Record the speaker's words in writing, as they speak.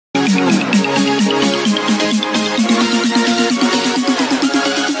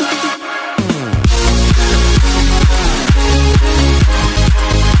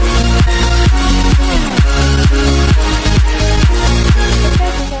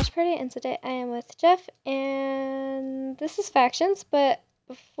and today I am with Jeff, and this is Factions, but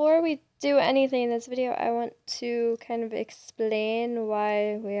before we do anything in this video, I want to kind of explain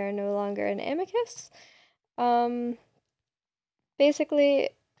why we are no longer an amicus.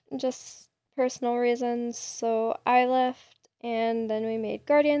 Basically, just personal reasons, so I left, and then we made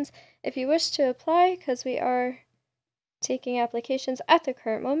Guardians. If you wish to apply, because we are taking applications at the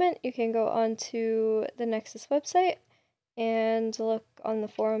current moment, you can go on to the Nexus website and look on the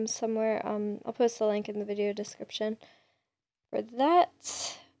forums somewhere. I'll post the link in the video description for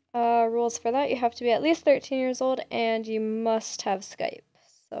that. Rules for that: you have to be at least 13 years old and you must have Skype.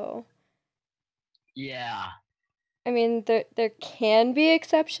 So yeah, I mean, there can be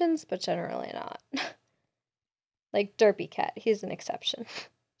exceptions, but generally not. Like Derpy Cat, he's an exception.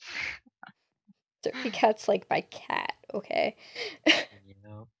 Derpy Cat's like my cat, okay?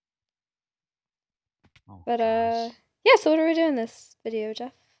 Yep. Oh, But gosh. yeah, so what are we doing in this video,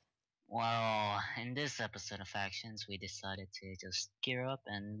 Jeff? Well, in this episode of Factions, we decided to just gear up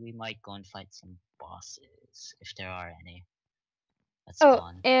and we might go and fight some bosses, if there are any. That's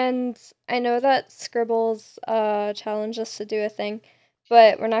fun. And I know that Scribbles challenged us to do a thing,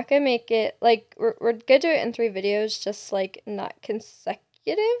 but we're not gonna make it like we're gonna do it in 3 videos, just like not consecutive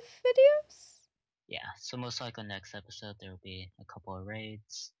videos. Yeah, so most likely next episode there will be a couple of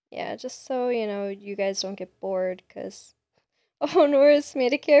raids. Yeah, just so you know, you guys don't get bored, cause Norris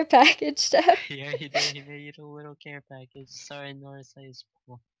made a care package, Jeff. Yeah, he did. He made a little care package. Sorry, Norris, I was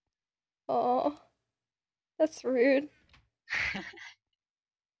poor. Oh, that's rude.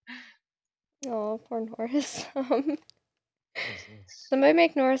 Oh, poor Norris. What is this? Somebody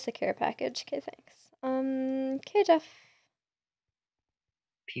make Norris a care package. Okay, thanks. Okay, Jeff.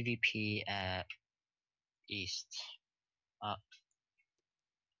 PvP at East. Up.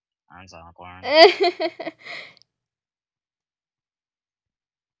 Arms on Gorn.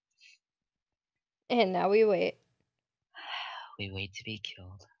 And now we wait. We wait to be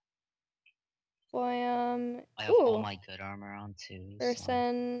killed. Boy, I have all my good armor on too.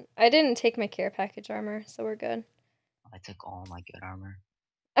 Person, so. I didn't take my care package armor, so we're good. I took all my good armor.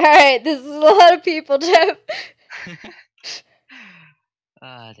 Alright, this is a lot of people, Jeff.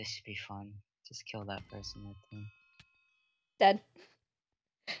 This should be fun. Just kill that person, I think. Dead.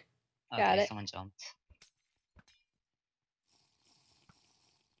 Okay, Got it. Someone jumped.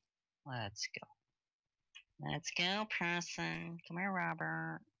 Let's go. Let's go, person. Come here,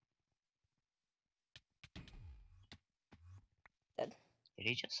 Robert. Dead. Did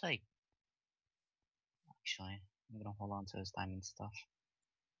he just like... Actually, I'm gonna hold on to his diamond stuff.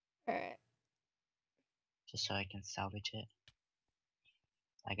 Alright. Just so I can salvage it.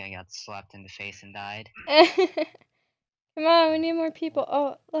 Like I got slapped in the face and died. Come on, we need more people.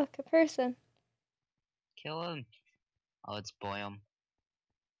 Oh, look, a person. Kill him. Oh, it's Boyum.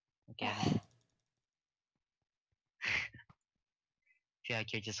 Look at him. I feel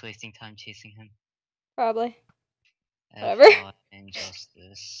like you're just wasting time chasing him. Probably. Whatever.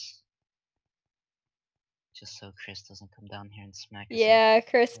 Injustice. Just so Chris doesn't come down here and smack us. Yeah,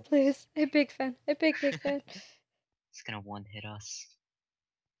 Chris, please. A big fan. A big fan. He's gonna one-hit us.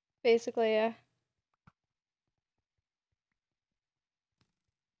 Basically, yeah.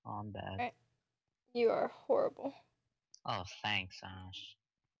 Oh, I'm bad. Right. You are horrible. Oh, thanks, Ash.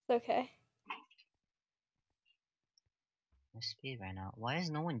 It's okay. My speed right now. Why is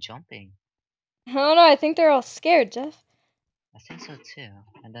no one jumping? I don't know, I think they're all scared, Jeff. I think so too.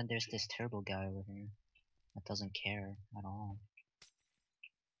 And then there's this turbo guy over here that doesn't care at all.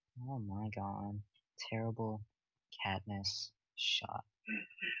 Oh my god. Terrible Katniss shot.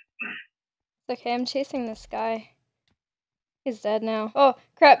 It's okay, I'm chasing this guy. He's dead now. Oh,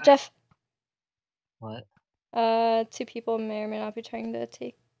 crap, Jeff. What? 2 people may or may not be trying to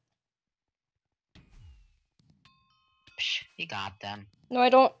take. Psh, he got them. No, I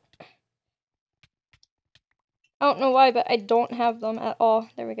don't. I don't know why, but I don't have them at all.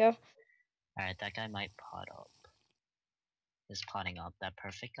 There we go. Alright, that guy might pot up. Is potting up that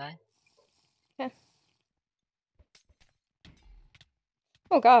perfect guy? Okay.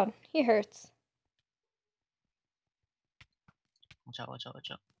 Oh god, he hurts. Watch out, watch out,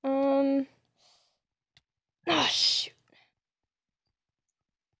 watch out. Oh, shoot.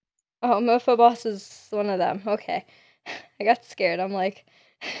 Oh, Mofo Boss is one of them. Okay. I got scared. I'm like,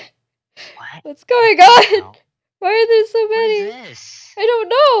 what? What's going on? Why are there so many? What is this? I don't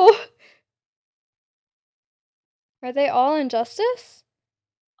know. Are they all Injustice?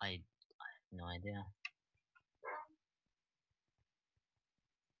 I have no idea.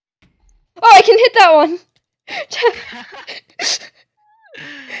 Oh, I can hit that one.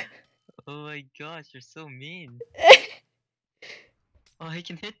 Oh my gosh, you're so mean. Oh, he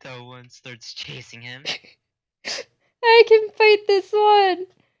can hit that one. Starts chasing him. I can fight this one.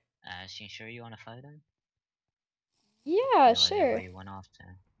 Ash, you sure you want to fight him? Yeah, No idea sure. where you went off to.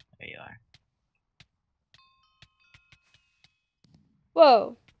 There you are.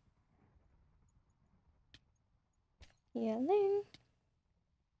 Whoa. Healing.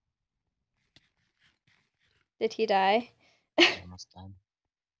 Did he die? He almost died.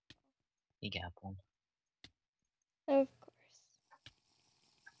 He got one. Of course.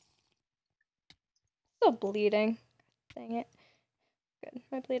 Still bleeding. Dang it. Good.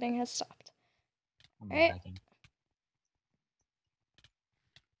 My bleeding has stopped. I'm Alright. lagging.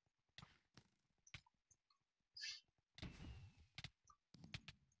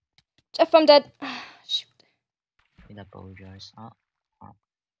 Jeff, I'm dead. Shoot. Get that bow of yours. Oh, I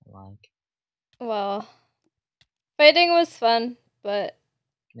like. Well, fighting was fun, but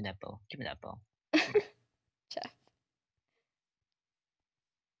Give me that bow. Give me that bow. Jeff.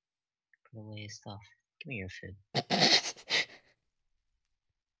 Put away his stuff. Give me your food.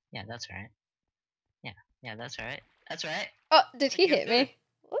 Yeah, that's right. Yeah, that's right. That's right. Oh, did he Take your hit food. me?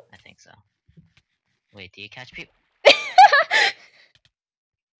 What? I think so. Wait, do you catch people?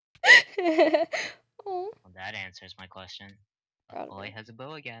 Oh, Well, that answers my question. proud of Oi me. has a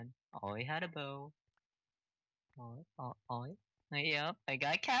bow again. Oi had a bow. Oi. Yep, I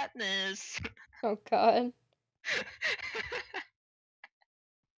got Katniss. Oh god.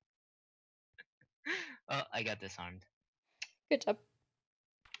 Oh, I got disarmed. Good job.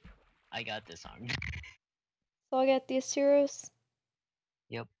 I got disarmed. So I'll get these heroes.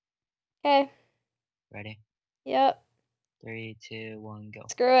 Yep. Okay. Ready? Yep. 3, 2, 1, go.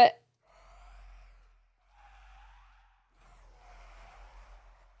 Screw it.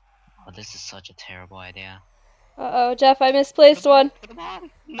 Oh, this is such a terrible idea. Uh-oh, Jeff, I misplaced one. Put them on.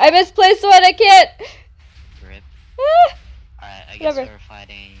 No. I misplaced one, I can't! Rip. Ah, Alright, I guess whatever. we're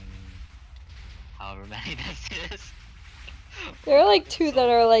fighting however many this is. There are like two that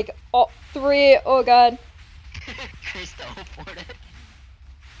are like three. Oh god. Chris teleported.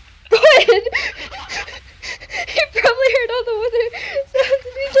 Good! He probably heard all the weather sounds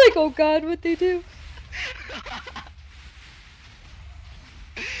and he's like, oh god, what'd they do?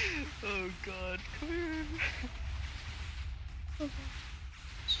 Oh god, come here.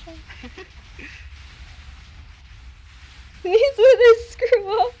 These withers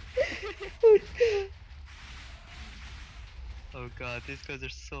screw up. Oh god. Oh god, these guys are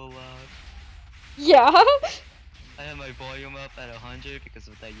so loud. Yeah? I have my volume up at 100 because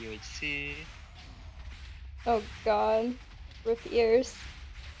of that UHC. Oh god. Rip ears.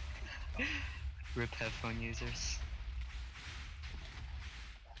 Rip headphone users.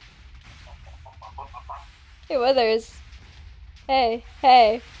 Hey, Withers. Hey,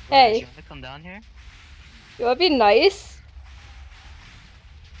 hey, Withers, hey. you wanna come down here? You wanna be nice?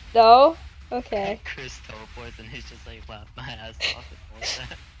 No? Okay. Chris teleports and he's just like laugh my ass off and all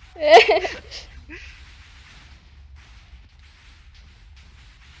that.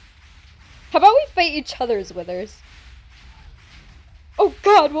 How about we fight each other's Withers? Oh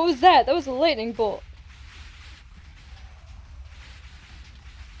god, what was that? That was a lightning bolt.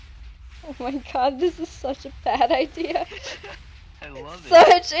 Oh my god, this is such a bad idea. I love it.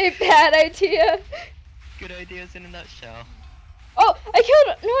 Such a bad idea. Good ideas in a nutshell. Oh, I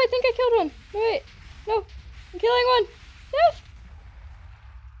killed. No, I think I killed one. No, wait. No, I'm killing one. No.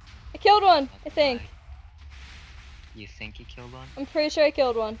 I killed one, I think. You think you killed one? I'm pretty sure I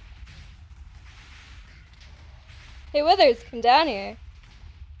killed one. Hey, Withers, come down here.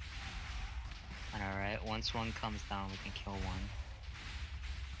 Alright, once one comes down, we can kill one.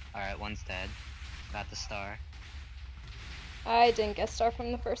 Alright, one's dead. Got the star. I didn't get star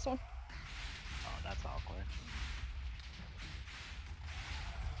from the first one. Oh, that's awkward.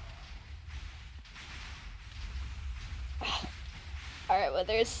 Alright,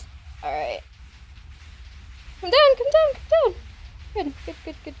 Withers. Alright. Come down, come down, come down. Good, good,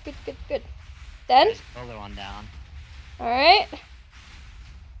 good, good, good, good, good. Then? There's another one down. Alright.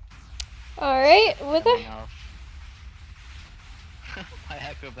 Alright, Wither. My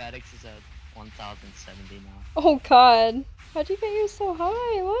acrobatics is at 1070 now. Oh god. How'd you get yours so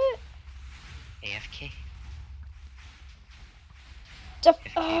high? What? AFK. Jeff,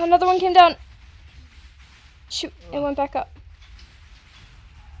 another one came down. Shoot, it went back up.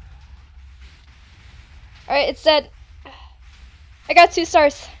 Alright, it's dead. I got 2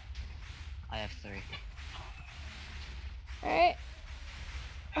 stars. I have 3. Alright.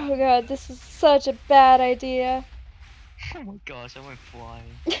 Oh god, this is such a bad idea. Oh my gosh, I went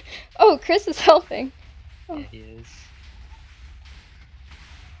flying. Oh, Chris is helping. Oh. Yeah, he is.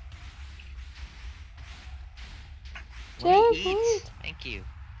 Jeff, What do you eat? Thank Fuck you.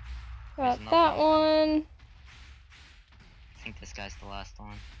 Got There's that another one. one. I think this guy's the last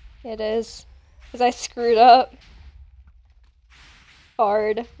one. It is. Because I screwed up.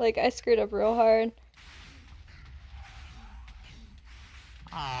 Hard. Like, I screwed up real hard.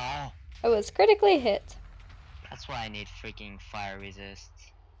 Oh. I was critically hit. That's why I need freaking fire resist.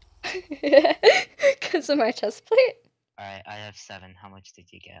 Because of my chest plate? Alright, I have 7. How much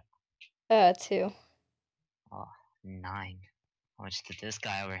did you get? 2. Oh, 9. How much did this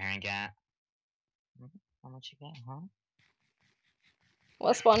guy over here get? How much you get, huh?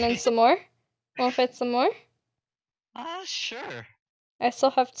 Wanna spawn in some more? Wanna fight some more? Sure. I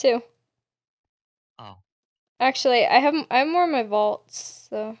still have 2. Oh. Actually, I have more in my vaults,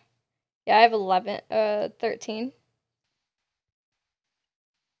 so yeah, I have 13.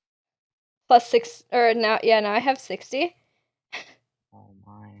 Plus 6, or now I have 60. Oh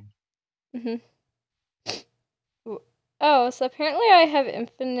my. Oh, so apparently I have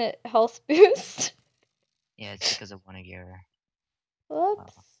infinite health boost. Yeah, it's because of one of your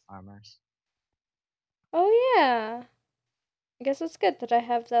Whoops. armors. Oh yeah. I guess it's good that I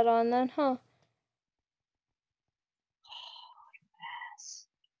have that on then, huh? Yes.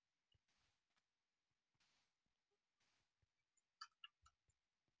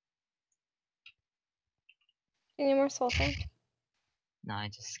 Do you need more soul sand? No, I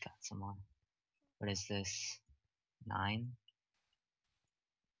just got some more. What is this? 9?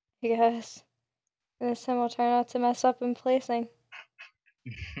 I guess. And this time I'll try not to mess up in placing.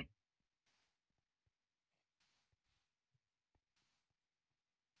 Let's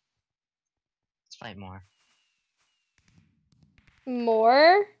fight more.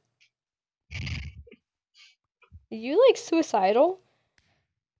 More? Are you like suicidal?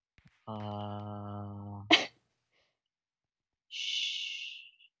 Shh.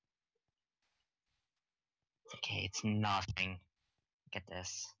 It's okay, it's nothing. Look at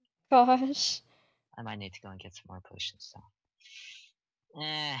this. Gosh. I might need to go and get some more potions though.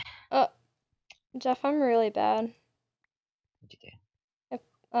 Jeff, I'm really bad. What'd you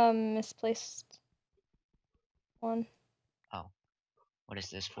do? Misplaced one. Oh. What is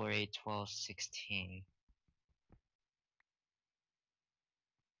this? 4, 8, 12, 16.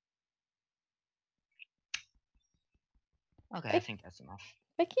 Okay, I think that's enough.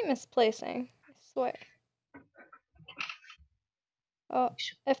 I keep misplacing. I swear. Oh,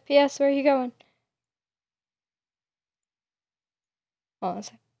 FPS, where are you going? Hold on a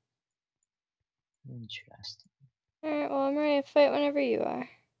sec. Interesting. Alright, well, I'm ready to fight whenever you are.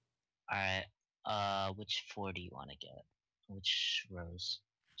 Alright, which 4 do you want to get? Which rows?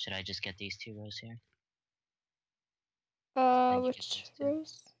 Should I just get these 2 rows here? Which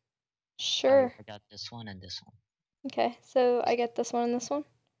rows? Sure. I got this one and this one. Okay, so I get this one and this one?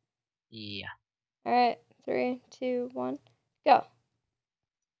 Yeah. Alright, 3, 2, 1, go.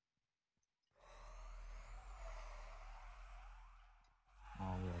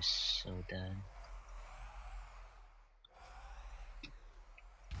 Oh, we are so dead.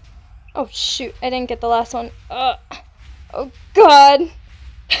 Oh shoot, I didn't get the last one. Oh god.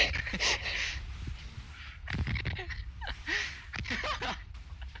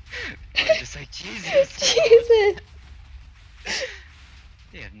 We're just like, Jesus. Jesus.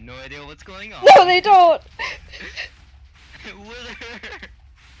 They have no idea what's going on. No, they don't. Wither.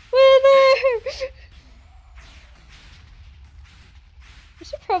 We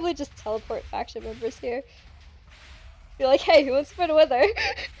should probably just teleport faction members here. Be like, hey, who wants to fight a Wither?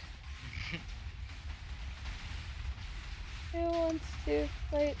 Who wants to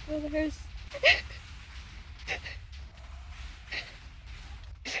fight Withers?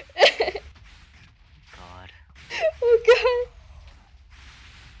 God. Oh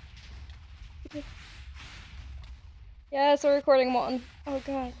god. Yeah, we're recording one. Oh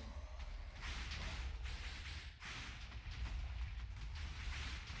god.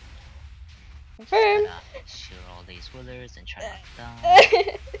 Confirm. Shoot all these withers and try not to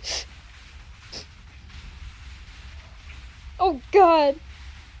die. Oh god.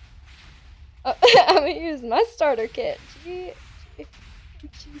 I'm gonna use my starter kit. Jesus.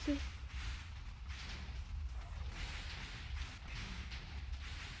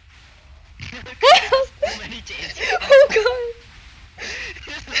 So many changes. Oh god.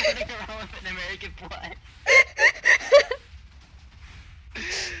 Just running around with an American flag.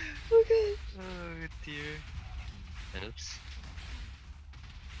 Oh god. Oh dear. Oops.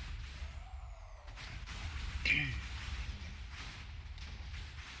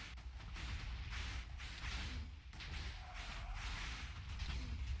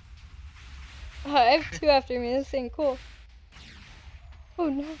 Oh, I have 2 after me. This ain't cool. Oh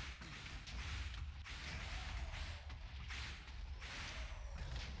no.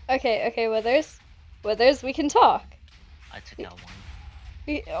 Okay, Withers, we can talk. I took out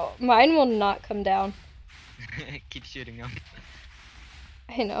one. Mine will not come down. Keep shooting him.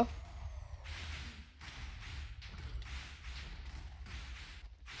 I know.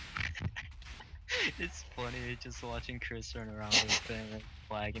 It's funny just watching Chris run around with the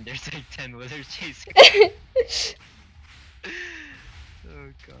flag and there's like 10 withers chasing him.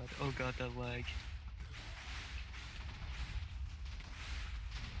 Oh god, that lag.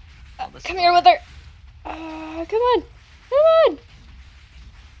 Come here, Wither! Come on! Come on!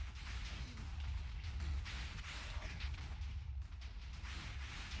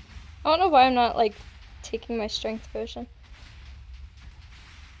 I don't know why I'm not, like, taking my strength potion.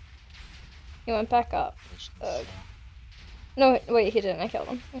 He went back up. No, wait, he didn't. I killed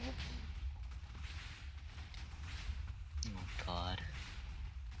him. Okay. Oh god.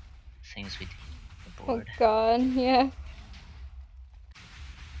 Things we do on the Oh board. god, yeah.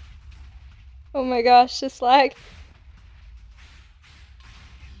 Oh my gosh, this lag.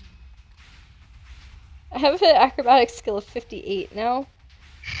 I have an acrobatic skill of 58 now,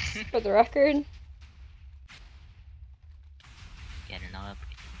 for the record. Getting up.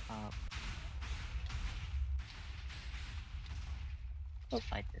 Let's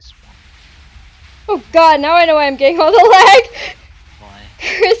fight this one. Oh god, now I know why I'm getting all the lag! Why?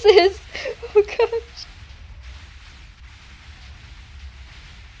 Chris is. Oh gosh.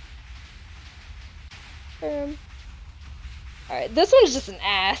 Alright, this one's just an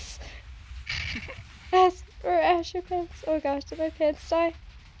ass. Ass or ash your pants. Oh gosh, did my pants die?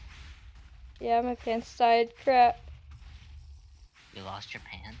 Yeah, my pants died. Crap. You lost your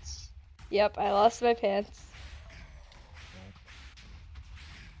pants? Yep, I lost my pants.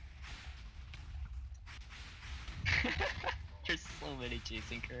 There's so many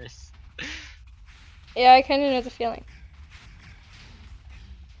chasing Chris. Yeah, I kind of know the feeling.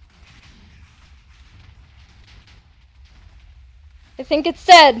 I think it's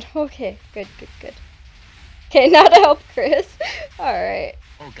dead. Okay, good. Okay, now to help Chris. Alright.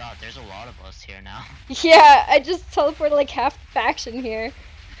 Oh god, there's a lot of us here now. Yeah, I just teleported like half the faction here.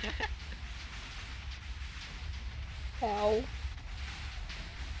 Ow.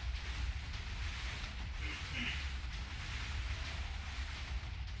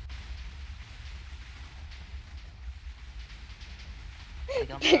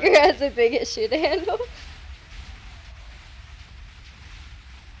 Bigger has the biggest shoe to handle.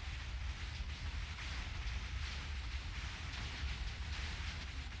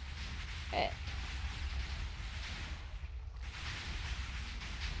 Right.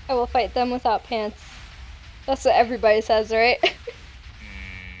 I will fight them without pants. That's what everybody says, right?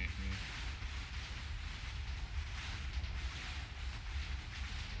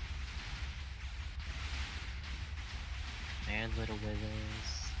 There, little withers.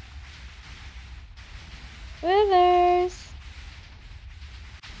 Withers.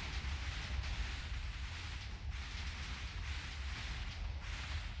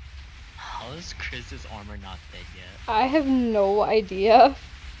 How is Chris's armor not dead yet? I have no idea.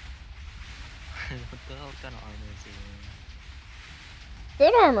 What the hell kind of armor is he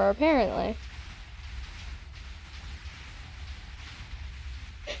wearing? Good armor, apparently.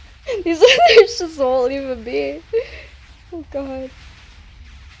 These others just won't even be. Oh god.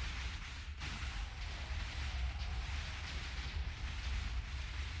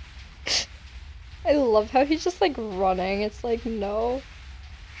 I love how he's just like running. It's like, no.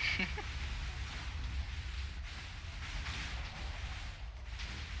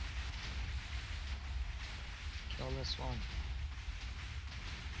 Kill this one.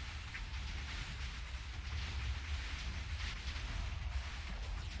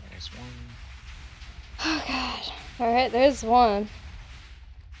 There's one. Oh god. Alright, there's one.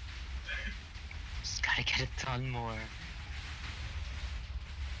 Just gotta get it done more.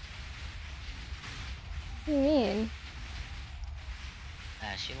 What do you mean?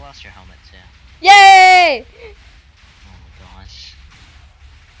 She lost her helmet too. Yay! Oh my gosh.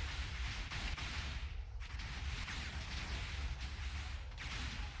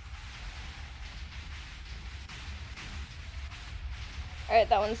 Alright,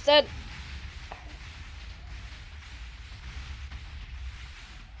 that one's dead.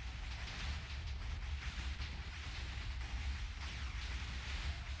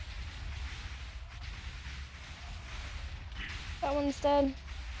 That one's dead.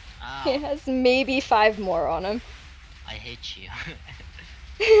 Ow. He has maybe 5 more on him. I hate you.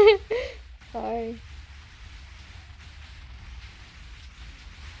 Sorry.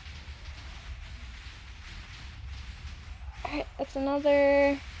 Alright, that's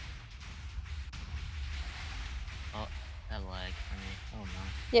another. Oh, that lag for me. Oh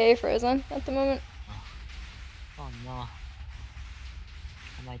no. Yeah, you're frozen at the moment. Oh no.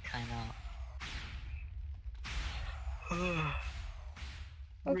 I might time out.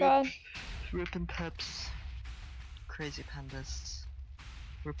 Oh god. Rip and peps. Crazy pandas.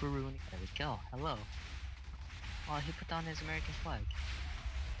 Ripperoonie. There we go. Hello. Oh, he put down his American flag.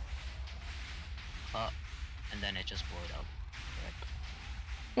 And then it just blew up.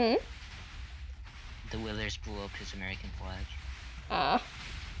 Rip. Hmm? The Willers blew up his American flag. Ah.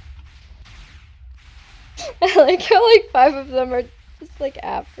 I like how like 5 of them are just like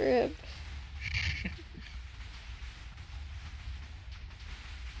after him.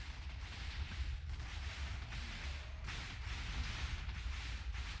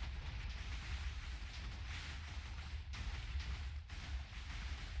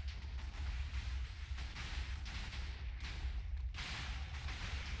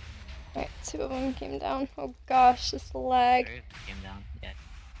 Alright, 2 of them came down. Oh gosh, this lag. Rip came down. Yeah.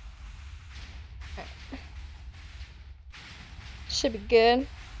 Should be good.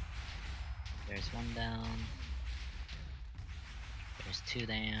 There's 1 down. There's 2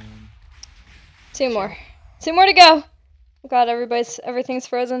 down. 2 more. 2 more to go. Oh god, everything's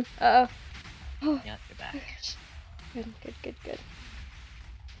frozen. Uh oh. Yeah, you're back. Good.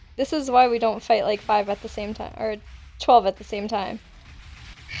 This is why we don't fight like 5 at the same time, or 12 at the same time.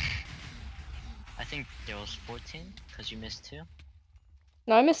 I think there was 14 because you missed 2.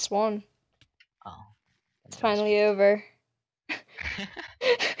 No, I missed 1. Oh. It's finally over.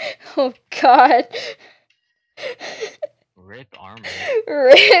 Oh god. Rip armor.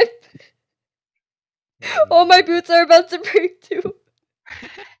 Rip. Oh, my boots are about to break too.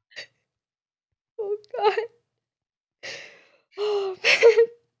 Oh god. Oh man.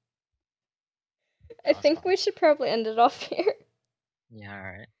 I think we should probably end it off here. Yeah,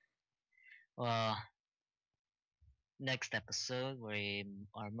 alright. Well, next episode we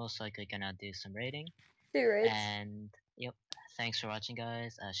are most likely gonna do some rating. Do raids. And yep, thanks for watching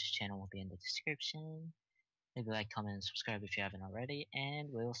guys. Ash's channel will be in the description. Leave a like, comment, and subscribe if you haven't already, and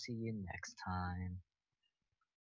we'll see you next time.